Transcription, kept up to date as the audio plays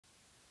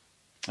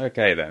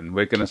Okay then,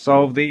 we're going to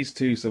solve these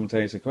two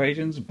simultaneous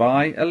equations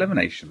by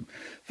elimination.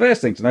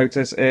 First thing to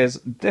notice is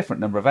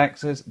different number of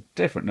x's,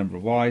 different number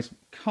of y's.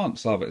 Can't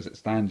solve it as it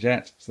stands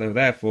yet, so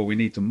therefore we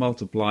need to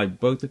multiply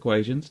both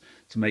equations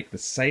to make the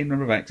same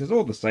number of x's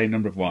or the same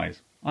number of y's.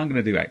 I'm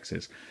going to do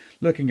x's.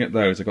 Looking at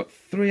those, I've got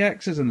 3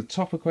 x's in the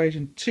top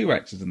equation, 2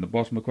 x's in the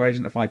bottom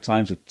equation. If I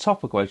times the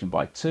top equation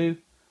by 2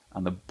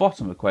 and the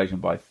bottom equation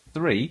by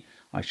 3,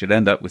 I should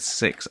end up with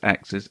 6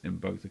 x's in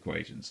both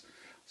equations.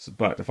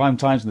 But if I'm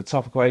timesing the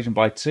top equation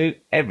by 2,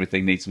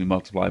 everything needs to be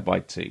multiplied by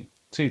 2.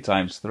 2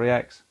 times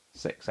 3x,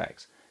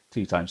 6x.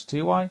 2 times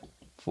 2y,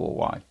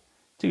 4y.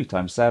 2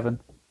 times 7,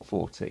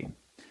 14.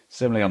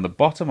 Similarly on the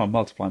bottom, I'm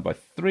multiplying by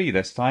 3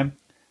 this time.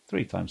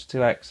 3 times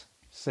 2x,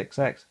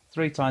 6x.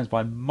 3 times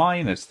by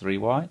minus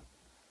 3y,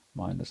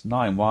 minus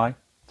 9y.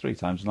 3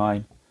 times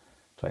 9,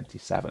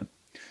 27.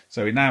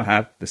 So we now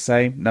have the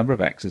same number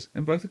of x's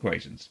in both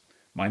equations.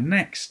 My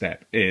next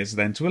step is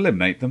then to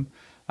eliminate them.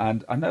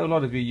 And I know a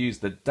lot of you use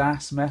the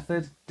DAS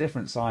method,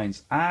 different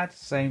signs add,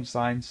 same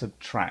sign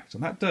subtract.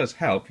 And that does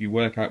help you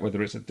work out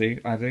whether it's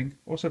adding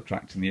or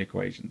subtracting the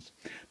equations.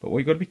 But what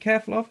you've got to be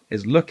careful of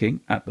is looking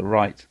at the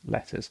right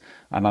letters.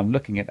 And I'm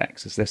looking at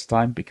x's this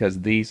time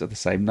because these are the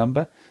same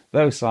number.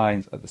 Those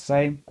signs are the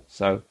same,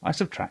 so I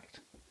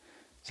subtract.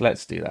 So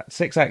let's do that.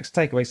 6x,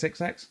 take away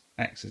 6x.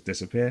 X's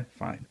disappear,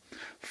 fine.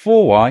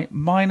 4y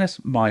minus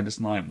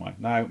 9y.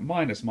 Now,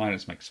 minus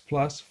makes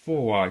plus.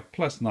 4y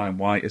plus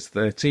 9y is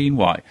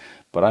 13y.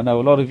 But I know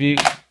a lot of you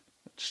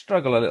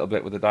struggle a little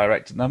bit with the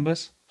directed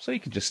numbers, so you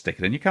can just stick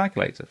it in your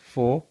calculator.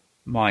 4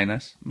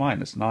 minus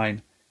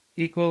 9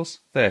 equals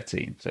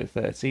 13. So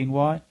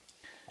 13y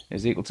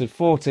is equal to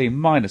 14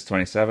 minus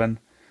 27.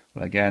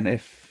 Well, again,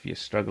 if you're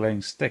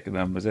struggling, stick the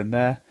numbers in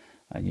there,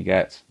 and you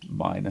get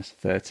minus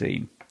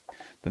 13.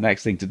 The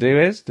next thing to do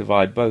is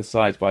divide both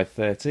sides by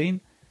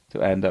 13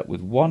 to end up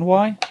with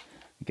 1y.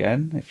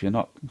 Again, if you're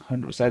not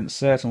 100%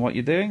 certain what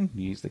you're doing,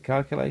 use the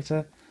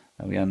calculator,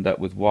 and we end up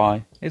with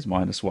y is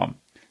minus 1.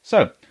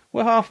 So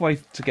we're halfway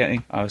to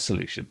getting our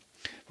solution.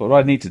 But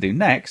what I need to do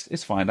next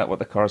is find out what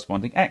the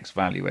corresponding x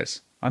value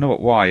is. I know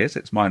what y is,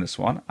 it's minus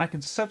 1. I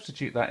can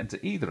substitute that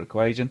into either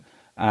equation,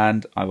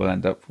 and I will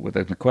end up with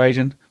an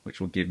equation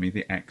which will give me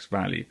the x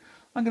value.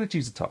 I'm going to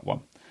choose the top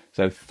one.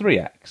 So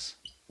 3x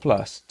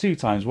plus 2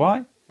 times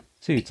y,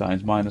 2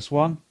 times minus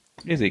 1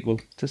 is equal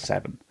to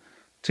 7.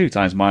 2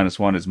 times minus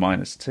 1 is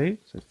minus 2,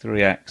 so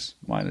 3x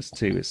minus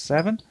 2 is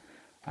 7.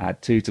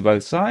 Add 2 to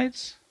both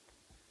sides,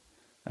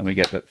 and we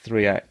get that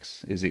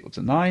 3x is equal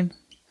to 9.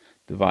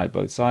 Divide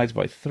both sides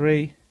by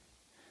 3,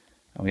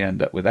 and we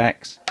end up with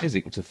x is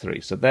equal to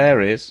 3. So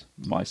there is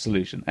my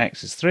solution.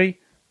 X is 3,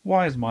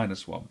 y is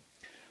minus 1.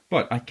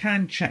 But I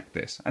can check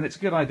this, and it's a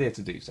good idea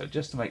to do so,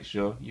 just to make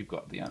sure you've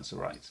got the answer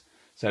right.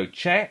 So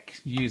check,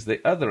 use the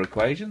other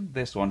equation,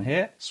 this one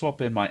here, swap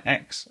in my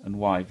x and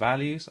y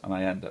values, and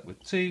I end up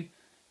with 2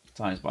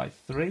 times by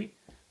 3,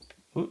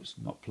 oops,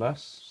 not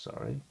plus,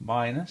 sorry,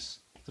 minus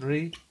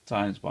 3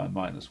 times by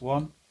minus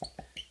 1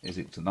 is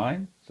equal to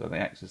 9. So the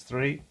x is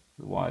 3,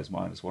 the y is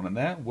minus 1 in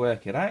there.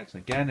 Work it out,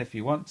 again, if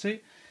you want to.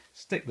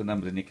 Stick the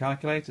numbers in your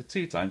calculator.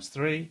 2 times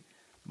 3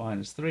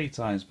 minus 3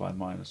 times by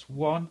minus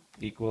 1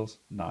 equals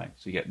 9.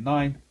 So you get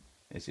 9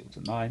 is equal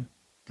to 9.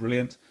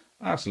 Brilliant.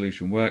 Our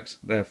solution works,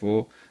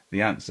 therefore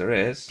the answer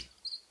is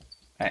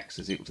x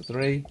is equal to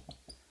 3,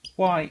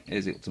 y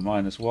is equal to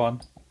minus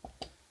 1.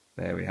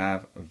 There we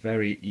have a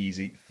very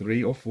easy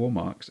 3 or 4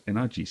 marks in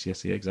our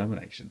GCSE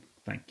examination.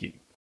 Thank you.